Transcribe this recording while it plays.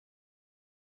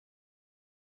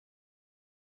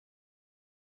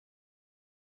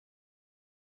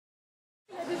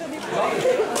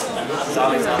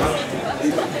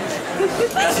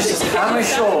Das ist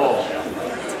Show.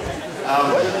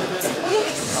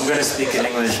 I'm going to speak in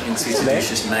English in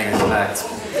Swedish Magafact.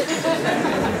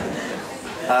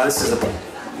 This is a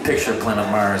picture of planet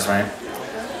Mars, right?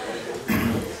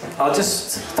 I'll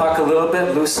just talk a little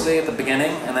bit loosely at the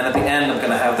beginning, and then at the end I'm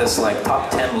going to have this like top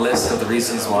 10 list of the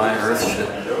reasons why Earth should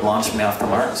launch me off to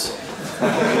Mars.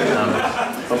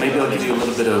 But maybe I'll give you a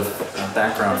little bit of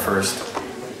background first.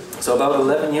 So about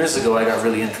 11 years ago I got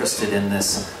really interested in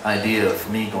this idea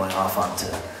of me going off onto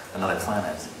another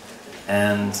planet.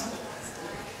 And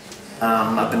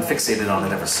I've been fixated on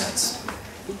it ever since.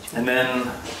 And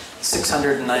then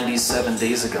 697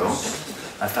 days ago,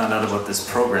 I found out about this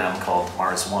program called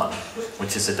Mars One,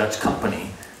 which is a Dutch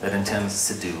company that intends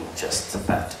to do just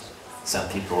that. Send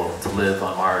people to live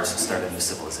on Mars and start a new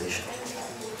civilization.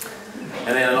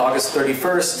 And then on August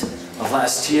 31st of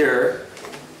last year,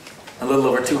 a little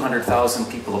over 200,000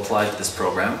 people applied to this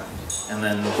program. And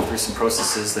then through some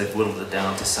processes, they've whittled it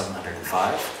down to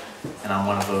 705. And I'm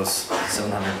one of those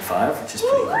 705, which is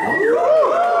pretty cool.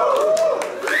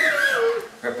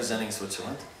 Representing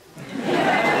Switzerland.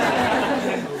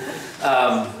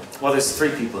 Well, there's 3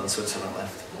 people in Switzerland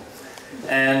left.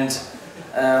 And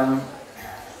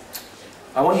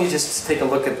I want you just to take a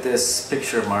look at this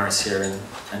picture of Mars here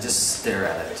and just stare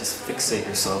at it. Just fixate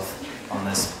yourself on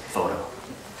this photo.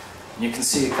 And you can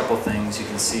see a couple things. You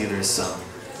can see there's some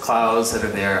clouds that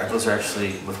are there. Those are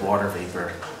actually with water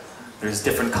vapor. There's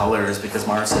different colors because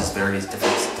Mars has various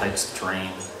different types of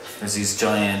terrain. There's these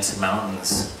giant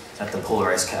mountains at the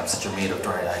polar ice caps that are made of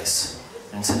dry ice.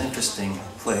 And it's an interesting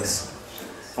place.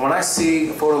 And when I see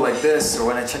a photo like this, or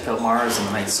when I check out Mars in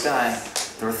the night sky,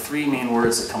 there are 3 main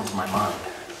words that come to my mind.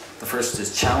 The first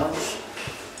is challenge,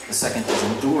 the second is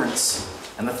endurance,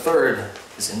 and the third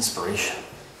is inspiration.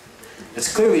 It's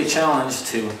clearly a challenge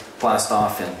to blast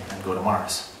off and go to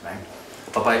Mars, right?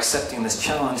 But by accepting this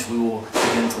challenge, we will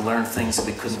begin to learn things that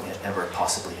we couldn't ever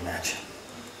possibly imagine.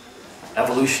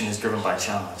 Evolution is driven by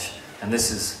challenge, and this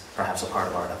is perhaps a part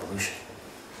of our evolution.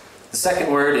 The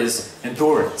second word is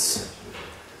endurance.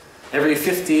 Every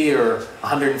 50 or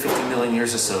 150 million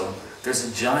years or so, there's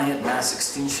a giant mass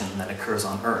extinction that occurs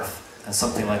on Earth, and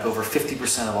something like over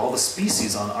 50% of all the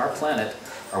species on our planet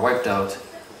are wiped out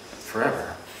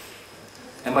forever.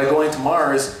 And by going to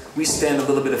Mars, we stand a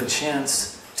little bit of a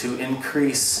chance to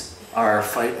increase our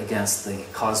fight against the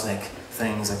cosmic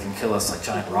things that can kill us, like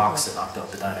giant rocks that knocked out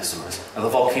the dinosaurs, or the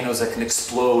volcanoes that can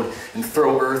explode and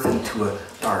throw Earth into a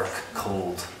dark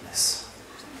coldness.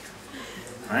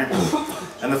 Right?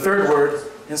 And the third word,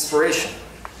 inspiration.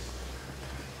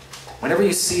 Whenever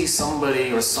you see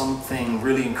somebody or something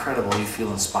really incredible, you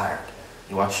feel inspired.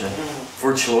 You watch a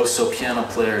virtuoso piano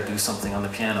player do something on the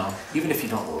piano, even if you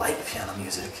don't like piano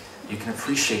music, you can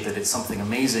appreciate that it's something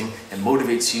amazing and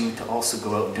motivates you to also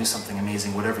go out and do something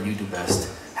amazing, whatever you do best.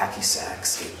 Hacky sack,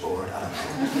 skateboard, I don't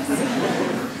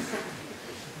know.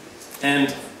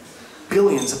 And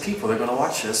billions of people are going to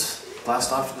watch us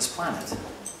blast off to this planet.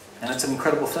 And it's an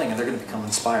incredible thing, and they're going to become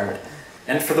inspired.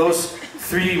 And for those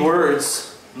 3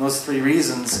 words, and those 3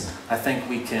 reasons, I think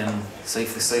we can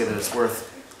safely say that it's worth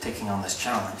taking on this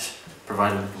challenge,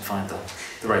 provided we can find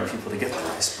the right people to get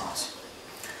there, I suppose.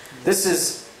 This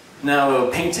is now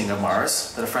a painting of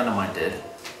Mars that a friend of mine did,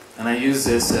 and I use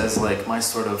this as like my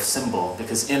sort of symbol,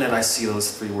 because in it I see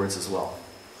those 3 words as well.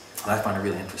 And I find it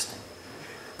really interesting.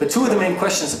 But 2 of the main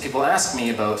questions that people ask me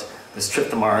about this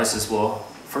trip to Mars is, well,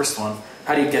 first one,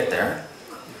 how do you get there?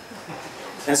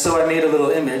 And so I made a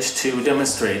little image to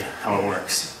demonstrate how it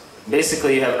works.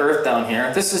 Basically, you have Earth down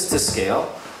here. This is to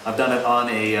scale. I've done it on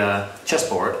a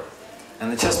chessboard,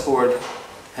 and the chessboard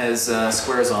has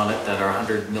squares on it that are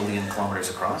 100 million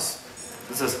kilometers across.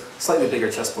 This is a slightly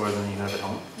bigger chessboard than you have at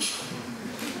home.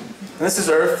 And this is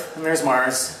Earth, and there's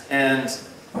Mars, and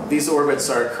these orbits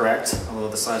are correct, although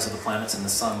the size of the planets and the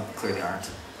Sun clearly aren't.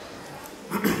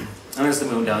 And there's the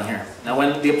Moon down here. Now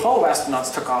when the Apollo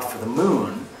astronauts took off for the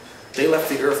Moon, they left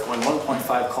the Earth going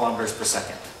 1.5 kilometers per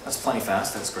second. That's plenty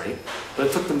fast, that's great. But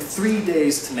it took them 3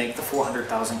 days to make the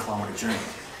 400,000 kilometer journey.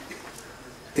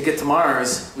 To get to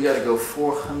Mars, we got to go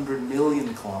 400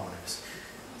 million kilometers.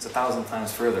 It's 1,000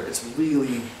 times further. It's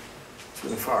really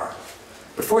far.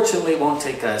 But fortunately, it won't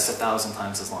take us 1,000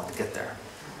 times as long to get there.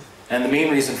 And the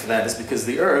main reason for that is because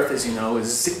the Earth, as you know,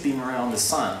 is zipping around the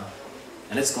Sun,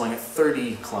 and it's going at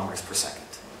 30 kilometers per second.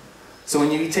 So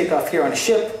when you take off here on a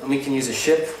ship, and we can use a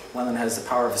ship, one that has the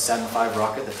power of a Saturn V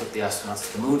rocket that took the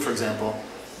astronauts to the Moon, for example,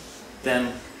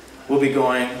 then we'll be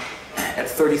going at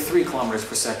 33 kilometers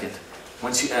per second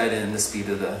once you add in the speed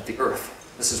of the Earth.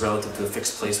 This is relative to a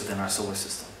fixed place within our solar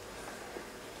system.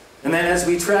 And then as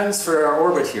we transfer our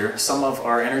orbit here, some of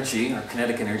our energy, our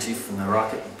kinetic energy from the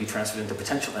rocket will be transferred into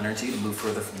potential energy to move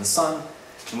further from the sun.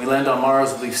 When we land on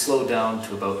Mars, we'll be slowed down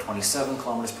to about 27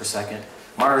 kilometers per second.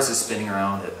 Mars is spinning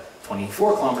around at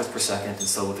 24 kilometers per second, and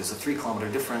so there's a 3-kilometer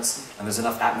difference, and there's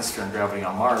enough atmosphere and gravity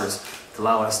on Mars to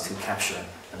allow us to capture it,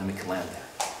 and then we can land there.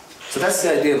 So that's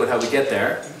the idea about how we get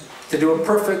there. To do a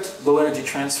perfect low-energy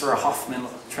transfer, a Hoffman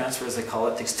transfer as they call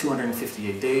it, takes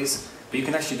 258 days, but you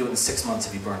can actually do it in 6 months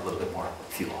if you burn a little bit more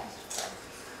fuel.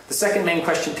 The second main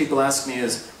question people ask me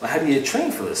is, well, how do you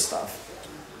train for this stuff?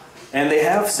 And they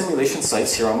have simulation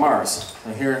sites here on Mars,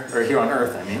 or here on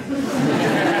Earth, I mean.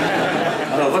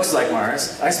 Although it looks like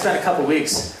Mars. I spent a couple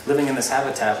weeks living in this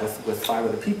habitat with 5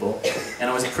 other people, and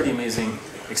it was a pretty amazing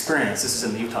experience. This is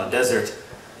in the Utah desert.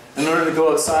 In order to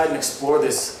go outside and explore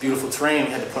this beautiful terrain,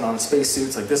 we had to put on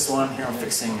spacesuits like this one. Here I'm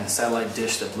fixing a satellite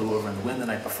dish that blew over in the wind the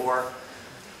night before.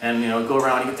 And go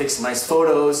around, you can take some nice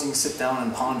photos, you can sit down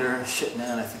and ponder, shit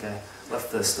man, I think I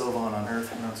left the stove on Earth,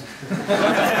 who knows.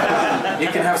 You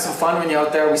can have some fun when you're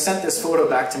out there. We sent this photo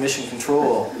back to Mission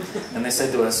Control, and they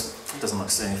said to us, it doesn't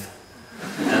look safe.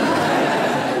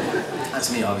 That's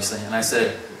me, obviously. And I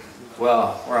said,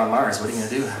 well, we're on Mars, what are you going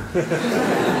to do?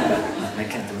 I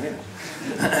can't do anything.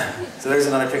 So there's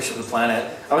another picture of the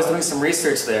planet. I was doing some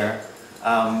research there.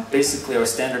 Basically, I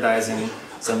was standardizing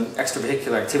some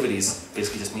extravehicular activities.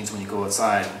 Basically just means when you go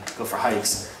outside, go for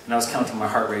hikes. And I was counting my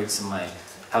heart rates and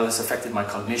how this affected my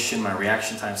cognition, my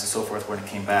reaction times, and so forth when it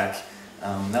came back.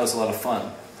 That was a lot of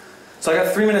fun. So I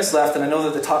got 3 minutes left, and I know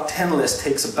that the top 10 list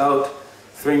takes about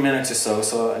 3 minutes or so,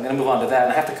 so I'm going to move on to that.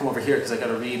 And I have to come over here because I got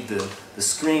to read the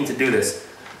screen to do this.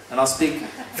 And I'll speak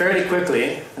fairly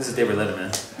quickly. This is David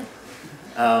Letterman.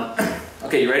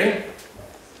 Okay, you ready?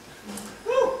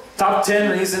 Top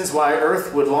 10 reasons why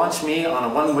Earth would launch me on a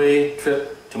one-way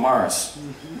trip to Mars.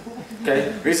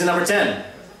 Okay, reason number 10.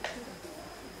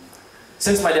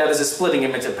 Since my dad is a splitting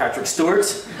image of Patrick Stewart,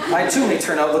 I too may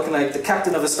turn out looking like the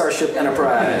captain of the Starship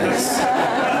Enterprise.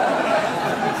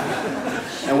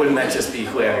 And wouldn't that just be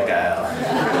huergal?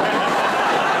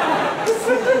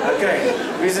 Okay,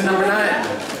 reason number 9.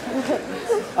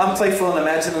 I'm playful and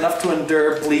imaginative enough to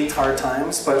endure bleak, hard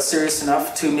times, but serious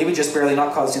enough to maybe just barely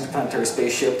not cause the interplanetary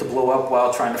spaceship to blow up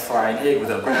while trying to fry an egg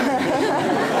without gravity.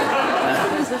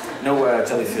 No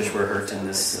jellyfish were hurt in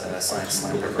this science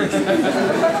slam preparation.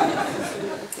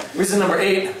 Reason number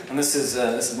 8, and this is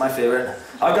my favorite.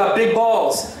 I've got big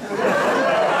balls.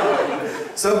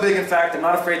 So big, in fact, I'm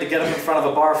not afraid to get up in front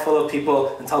of a bar full of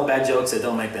people and tell bad jokes that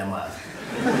don't make them laugh.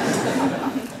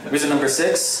 Reason number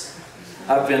 6.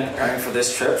 I've been preparing for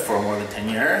this trip for more than 10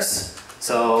 years,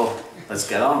 so let's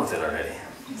get on with it already.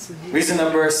 Reason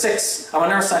number 6. I'm a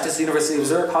neuroscientist at the University of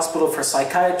Zürich Hospital for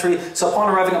Psychiatry, so upon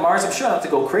arriving at Mars, I'm sure I don't have to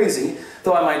go crazy,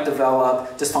 though I might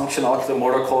develop dysfunctional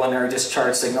oculomotor coronary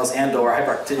discharge signals and/or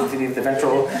hyperactivity of the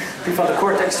ventral prefrontal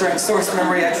cortex during source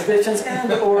memory activations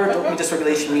and/or dopamine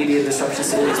dysregulation mediated disruption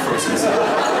series process.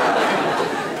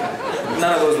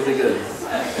 None of those would be good.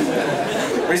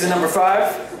 Reason number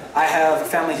 5. I have no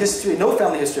family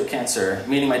history of cancer,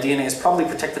 meaning my DNA is probably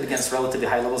protected against relatively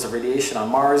high levels of radiation on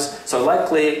Mars, so I'll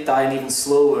likely die an even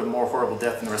slower and more horrible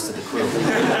death than the rest of the crew.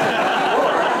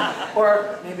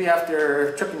 or maybe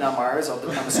after tripping on Mars, I'll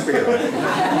become a superhero.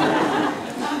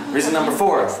 Reason number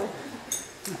 4.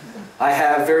 I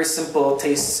have very simple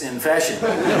tastes in fashion. Of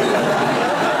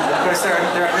course, there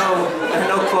are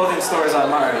no clothing stores on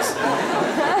Mars.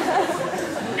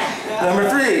 Number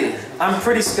 3, I'm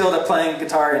pretty skilled at playing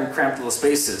guitar in cramped little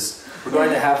spaces. We're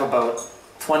going to have about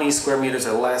 20 square meters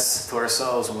or less to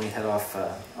ourselves when we head off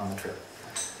on the trip.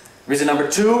 Reason number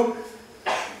 2,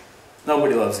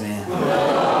 nobody loves me. And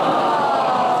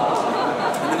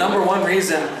the number 1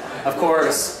 reason, of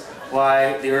course,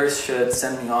 why the Earth should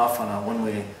send me off on a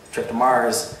one-way trip to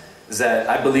Mars is that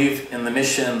I believe in the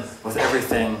mission with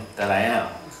everything that I am.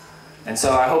 And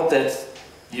so I hope that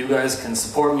you guys can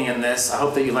support me in this. I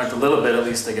hope that you learned a little bit, at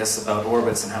least, I guess, about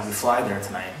orbits and how we fly there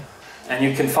tonight. And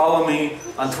you can follow me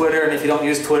on Twitter, and if you don't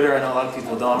use Twitter, I know a lot of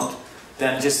people don't,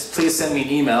 then just please send me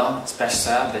an email. It's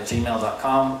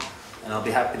beshsaab@gmail.com, and I'll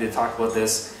be happy to talk about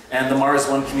this. And the Mars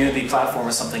One community platform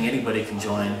is something anybody can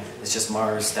join. It's just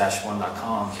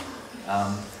mars-1.com.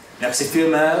 Merci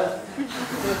vielmals.